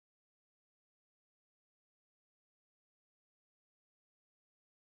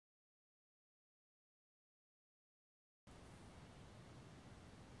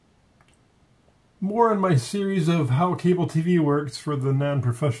More in my series of how cable TV works for the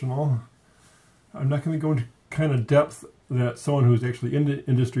non-professional. I'm not going to go into kind of depth that someone who's actually in the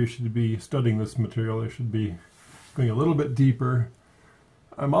industry should be studying this material. They should be going a little bit deeper.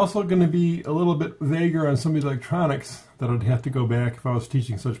 I'm also going to be a little bit vaguer on some of the electronics that I'd have to go back if I was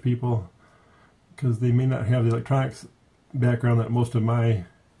teaching such people, because they may not have the electronics background that most of my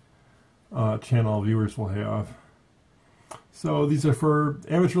channel viewers will have. So these are for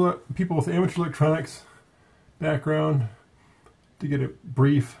amateur people with amateur electronics background, to get a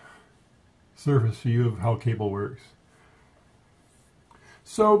brief surface view of how cable works.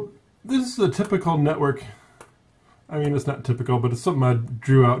 So this is a typical network. I mean, it's not typical, but it's something I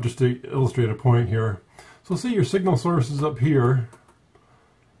drew out just to illustrate a point here. So say your signal source is up here,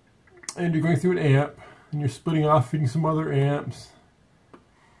 and you're going through an amp, and you're splitting off, feeding some other amps.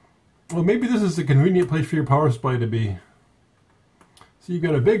 Well, maybe this is a convenient place for your power supply to be. So you've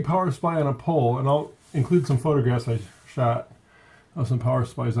got a big power supply on a pole, and I'll include some photographs I shot of some power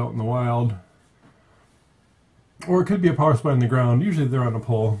supplies out in the wild. Or it could be a power supply on the ground. Usually they're on a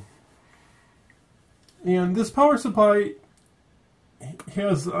pole. And this power supply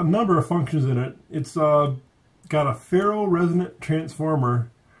has a number of functions in it. It's got a ferro-resonant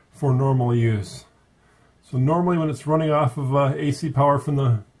transformer for normal use. So normally when it's running off of AC power from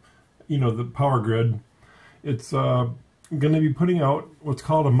the power grid, it's going to be putting out what's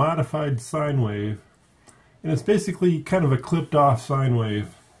called a modified sine wave. And it's basically kind of a clipped off sine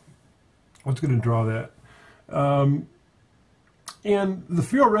wave. I was going to draw that. And the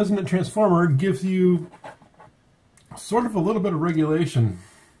ferro-resonant transformer gives you sort of a little bit of regulation.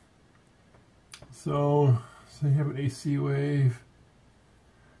 So you have an AC wave,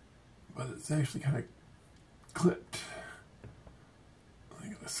 but it's actually kind of clipped.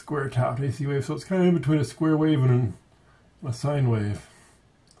 Like a square-topped AC wave. So it's kind of in between a square wave and a sine wave,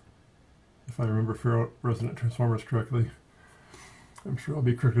 if I remember ferro-resonant transformers correctly. I'm sure I'll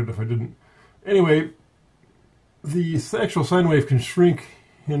be corrected if I didn't. Anyway, the actual sine wave can shrink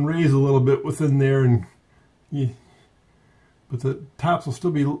and raise a little bit within there, but the tops will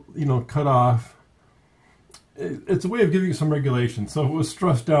still be, cut off. It's a way of giving you some regulation. So if it was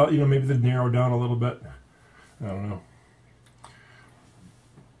stressed out, maybe they'd narrow down a little bit. I don't know.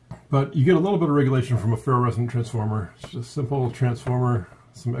 But you get a little bit of regulation from a ferro-resonant transformer. It's just a simple transformer,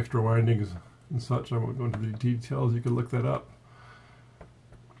 some extra windings and such. I won't go into the details. You can look that up.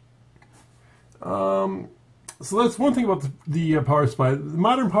 So that's one thing about the power supply. The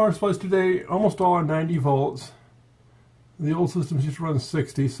modern power supplies today, almost all are 90 volts. The old systems used to run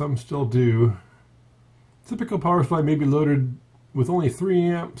 60, some still do. Typical power supply may be loaded with only 3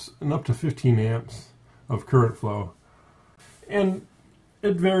 amps and up to 15 amps of current flow. And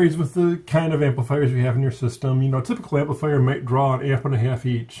it varies with the kind of amplifiers you have in your system. A typical amplifier might draw an amp and a half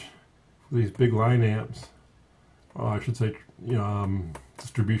each for these big line amps. I should say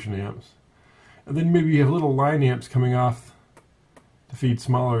distribution amps. And then maybe you have little line amps coming off to feed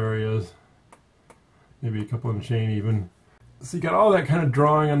smaller areas. Maybe a couple in a chain even. So you got all that kind of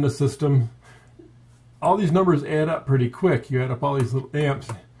drawing on the system. All these numbers add up pretty quick. You add up all these little amps,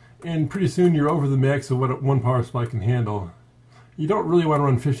 and pretty soon you're over the max of what one power supply can handle. You don't really want to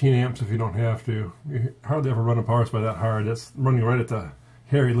run 15 amps if you don't have to. You hardly ever run a power supply that hard. That's running right at the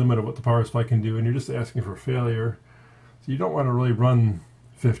hairy limit of what the power supply can do, and you're just asking for failure. So you don't want to really run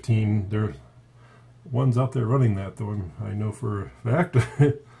 15. There's ones out there running that, though, I know for a fact.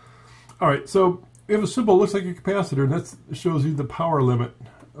 Alright, so we have a symbol, looks like a capacitor, and that shows you the power limit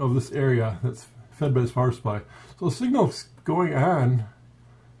of this area that's fed by this power supply. So the signal's going on,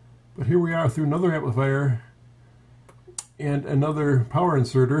 but here we are through another amplifier and another power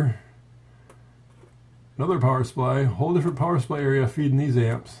inserter, another power supply, whole different power supply area feeding these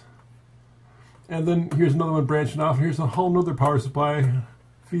amps. And then here's another one branching off, and here's a whole other power supply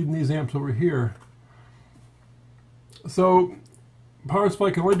feeding these amps over here. So power supply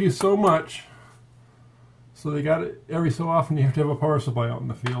can only do so much, so they got it every so often you have to have a power supply out in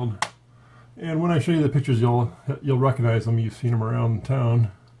the field. And when I show you the pictures, you'll recognize them. You've seen them around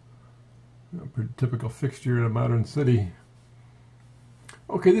town. A pretty typical fixture in a modern city.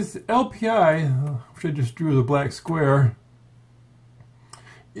 Okay, this LPI, which I just drew as a black square,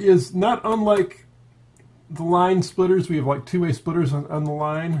 is not unlike the line splitters. We have like two-way splitters on the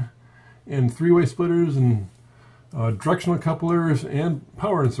line, and three-way splitters, and directional couplers, and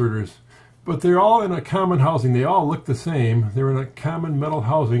power inserters. But they're all in a common housing. They all look the same. They're in a common metal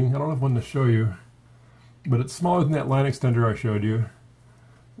housing. I don't have one to show you, but it's smaller than that line extender I showed you.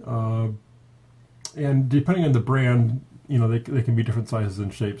 And depending on the brand, they can be different sizes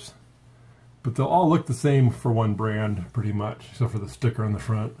and shapes. But they'll all look the same for one brand, pretty much, except for the sticker on the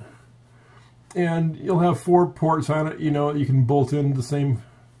front. And you'll have 4 ports on it. You know, you can bolt in the same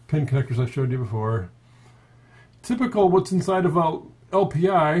pin connectors I showed you before. Typical, what's inside of a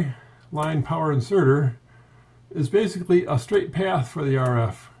LPI, line power inserter, is basically a straight path for the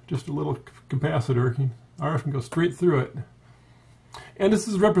RF. Just a little capacitor. RF can go straight through it. And this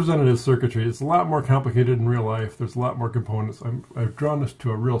is representative circuitry. It's a lot more complicated in real life. There's a lot more components. I've drawn this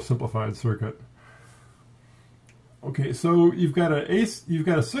to a real simplified circuit. Okay, so you've got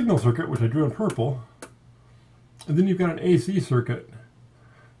a signal circuit, which I drew in purple, and then you've got an AC circuit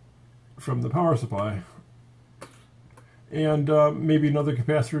from the power supply, and maybe another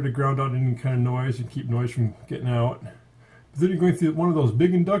capacitor to ground out any kind of noise and keep noise from getting out. But then you're going through one of those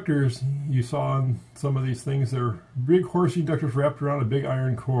big inductors you saw on some of these things. They're big horsey inductors wrapped around a big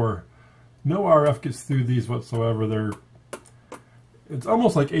iron core. No RF gets through these whatsoever. It's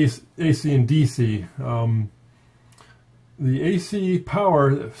almost like AC and DC. The AC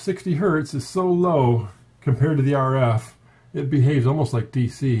power, 60 hertz, is so low compared to the RF, it behaves almost like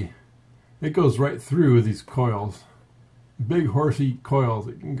DC. It goes right through these coils. Big horsey coils,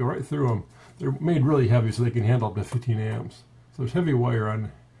 it can go right through them. They're made really heavy so they can handle up to 15 amps. So there's heavy wire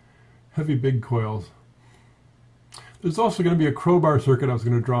on heavy big coils. There's also going to be a crowbar circuit I was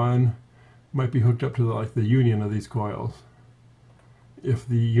going to draw in. Might be hooked up to the union of these coils, if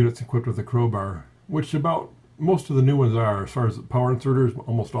the unit's equipped with a crowbar, which about most of the new ones are. As far as power inserters,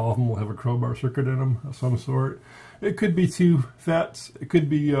 almost all of them will have a crowbar circuit in them of some sort. It could be 2 FETs, it could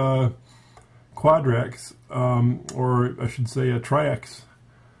be quadrax, or I should say a triax.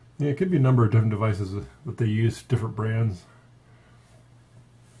 Yeah, it could be a number of different devices that they use, different brands.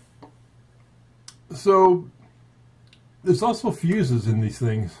 So there's also fuses in these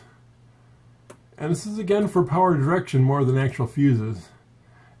things. And this is again for power direction more than actual fuses.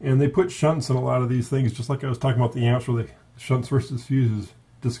 And they put shunts in a lot of these things, just like I was talking about the amps for the shunts versus fuses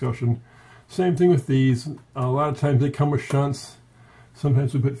discussion. Same thing with these. A lot of times they come with shunts.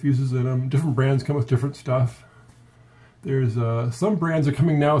 Sometimes we put fuses in them. Different brands come with different stuff. There's some brands are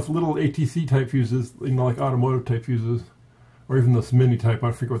coming now with little ATC type fuses, you know, like automotive type fuses, or even this mini type.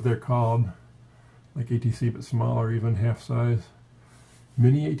 I forget what they're called, like ATC but smaller, even half size.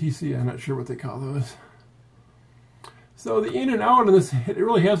 Mini ATC. I'm not sure what they call those. So the in and out of this, it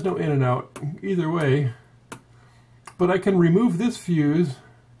really has no in and out either way. But I can remove this fuse,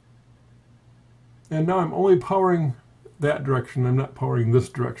 and now I'm only powering that direction. I'm not powering this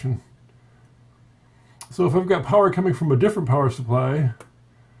direction. So if I've got power coming from a different power supply,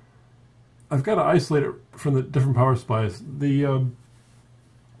 I've got to isolate it from the different power supplies. This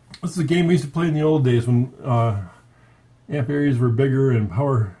is a game we used to play in the old days when amp areas were bigger and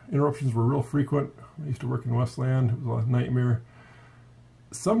power interruptions were real frequent. I used to work in Westland. It was a nightmare.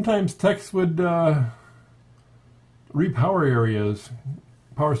 Sometimes techs would repower areas.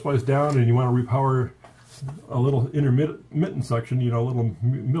 Power supplies down and you want to repower a little intermittent section, you know, a little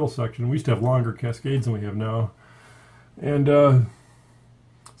middle section. We used to have longer cascades than we have now. And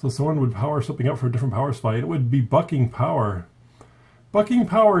so someone would power something up for a different power supply. It would be bucking power. Bucking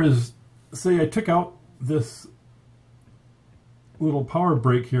power is, say I took out this little power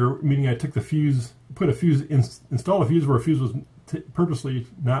break here, meaning I took the fuse, put a fuse, installed a fuse where a fuse was purposely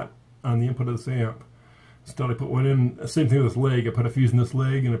not on the input of this amp. Instead I put one in, same thing with this leg, I put a fuse in this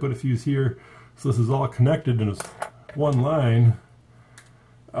leg and I put a fuse here, so this is all connected in this one line.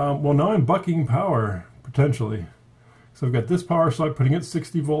 Well, now I'm bucking power, potentially. So I've got this power supply putting its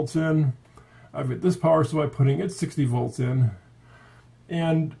 60 volts in, I've got this power supply putting its 60 volts in,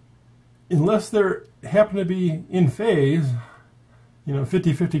 and unless they happen to be in phase, you know,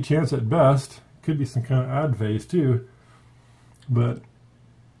 50-50 chance at best. Could be some kind of odd phase too. But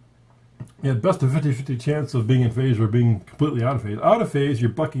yeah, at best a 50-50 chance of being in phase or being completely out of phase. Out of phase, you're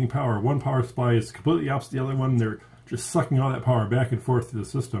bucking power. One power supply is completely opposite the other one. They're just sucking all that power back and forth through the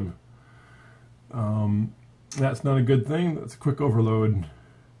system. That's not a good thing. That's a quick overload.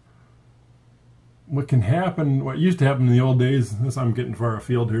 What can happen, what used to happen in the old days, this I'm getting far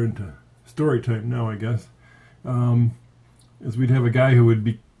afield here into story time now, I guess, is we'd have a guy who would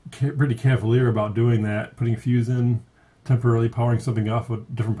be pretty cavalier about doing that, putting a fuse in, temporarily powering something off with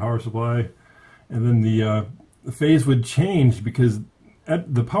a different power supply, and then the phase would change because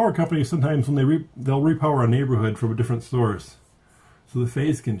at the power company sometimes when they'll repower a neighborhood from a different source, so the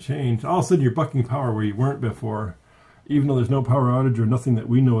phase can change. All of a sudden you're bucking power where you weren't before, even though there's no power outage or nothing that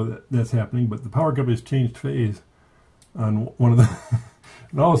we know that's happening, but the power company's changed phase on one of the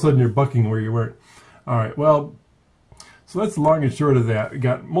and all of a sudden you're bucking where you weren't. All right, well, so that's the long and short of that. We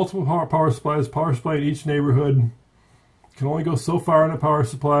got multiple power supplies, power supply in each neighborhood. Can only go so far in a power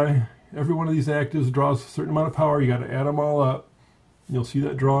supply. Every one of these actives draws a certain amount of power. You got to add them all up. You'll see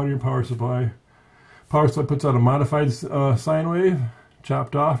that draw on your power supply. power supply puts out a modified sine wave,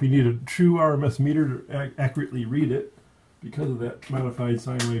 chopped off. You need a true RMS meter to accurately read it because of that modified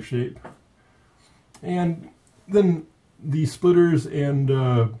sine wave shape. And then the splitters and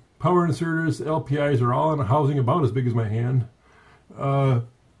power inserters, LPIs, are all in a housing about as big as my hand. And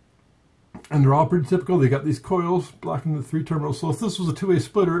they're all pretty typical. They got these coils blocking the 3 terminals. So if this was a 2-way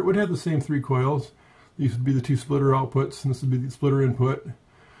splitter, it would have the same 3 coils. These would be the 2 splitter outputs, and this would be the splitter input.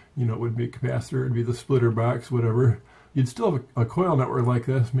 You know, it would be a capacitor, it would be the splitter box, whatever. You'd still have a coil network like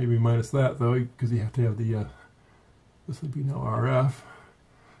this, maybe minus that though, because you have to have the, this would be now RF,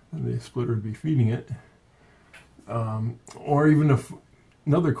 and the splitter would be feeding it. Or even if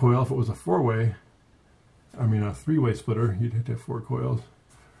another coil, if it was a 4-way, I mean a 3-way splitter, you'd have to have 4 coils.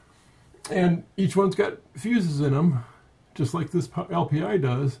 And each one's got fuses in them, just like this LPI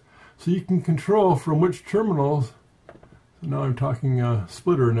does, so you can control from which terminals. So now I'm talking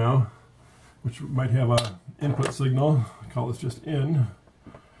splitter now, which might have a input signal. I call this just in,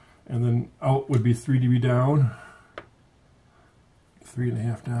 and then out would be 3 dB down,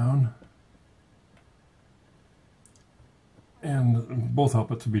 3.5 down, and both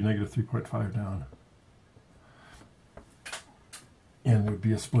outputs would be negative 3.5 down. And there would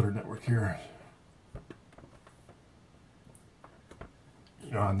be a splitter network here,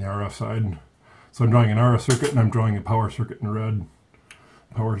 you know, on the RF side. So I'm drawing an RF circuit and I'm drawing a power circuit in red.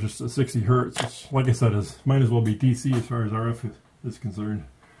 Power is just at 60 hertz, which, like I said, might as well be DC as far as RF is concerned.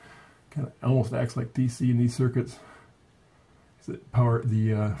 Kind of almost acts like DC in these circuits.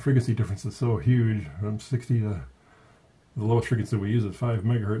 The frequency difference is so huge. From 60 to the lowest frequency we use is 5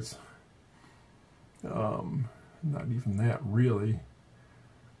 megahertz. Not even that, really.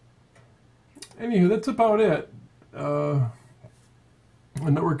 Anywho, that's about it. A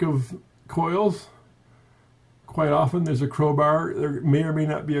network of coils. Quite often there's a crowbar. There may or may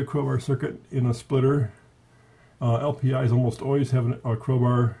not be a crowbar circuit in a splitter. LPIs almost always have a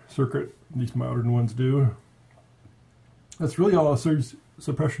crowbar circuit. These modern ones do. That's really all the surge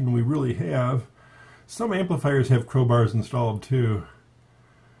suppression we really have. Some amplifiers have crowbars installed too.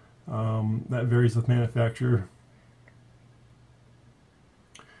 That varies with manufacturer.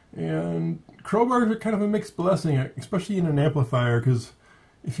 And crowbars are kind of a mixed blessing, especially in an amplifier, because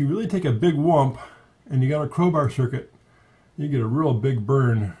if you really take a big whump and you got a crowbar circuit, you get a real big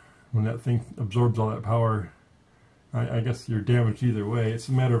burn when that thing absorbs all that power. I guess you're damaged either way. It's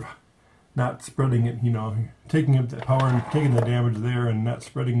a matter of not spreading it, you know, taking up that power and taking the damage there and not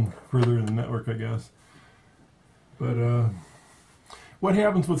spreading further in the network, I guess. But what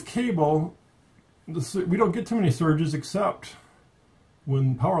happens with cable, we don't get too many surges except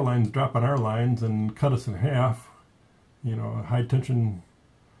when power lines drop on our lines and cut us in half. You know, a high tension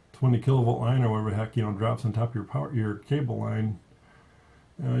 20 kilovolt line or whatever the heck, you know, drops on top of your cable line.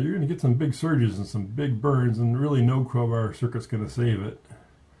 You're going to get some big surges and some big burns, and really no crowbar circuit's going to save it.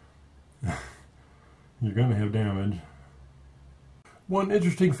 You're going to have damage. One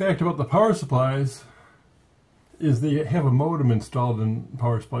interesting fact about the power supplies is they have a modem installed in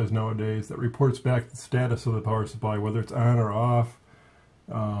power supplies nowadays that reports back the status of the power supply, whether it's on or off,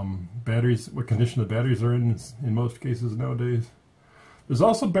 batteries, what condition the batteries are in most cases nowadays. There's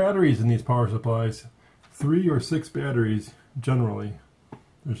also batteries in these power supplies, 3 or 6 batteries generally.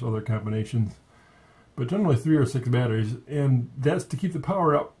 There's other combinations, but generally 3 or 6 batteries, and that's to keep the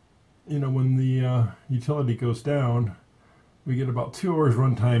power up. You know, when the utility goes down, we get about 2 hours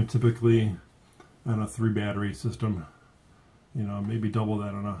runtime typically on a 3 battery system. You know, maybe double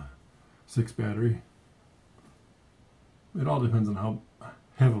that on a 6 battery. It all depends on how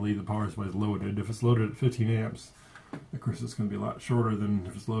heavily the power supply is loaded. If it's loaded at 15 amps, of course it's going to be a lot shorter than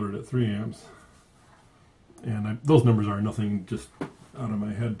if it's loaded at 3 amps. And those numbers are nothing, just out of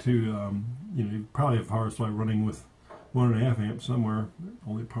my head too. You know, you probably have power supply running with 1.5 amps somewhere,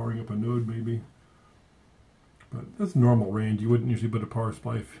 only powering up a node maybe. But that's normal range. You wouldn't usually put a power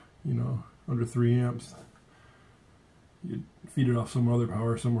supply, you know, under 3 amps. You'd feed it off some other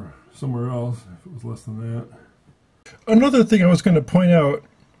power somewhere else if it was less than that. Another thing I was going to point out,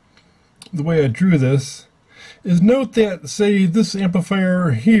 the way I drew this, is note that, say, this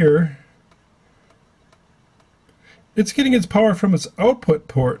amplifier here, it's getting its power from its output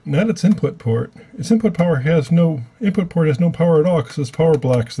port, not its input port. Its input port has no power at all because there's power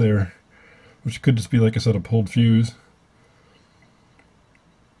blocks there, which could just be, like I said, a pulled fuse.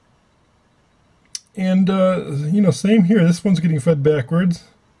 And, you know, same here. This one's getting fed backwards.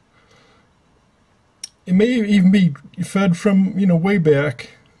 It may even be fed from, you know, way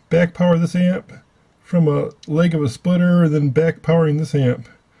back power this amp, from a leg of a splitter, then back powering this amp.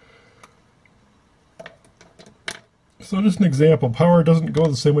 So just an example, power doesn't go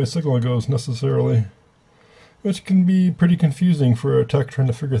the same way signal goes necessarily. which can be pretty confusing for a tech trying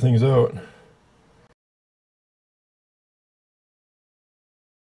to figure things out.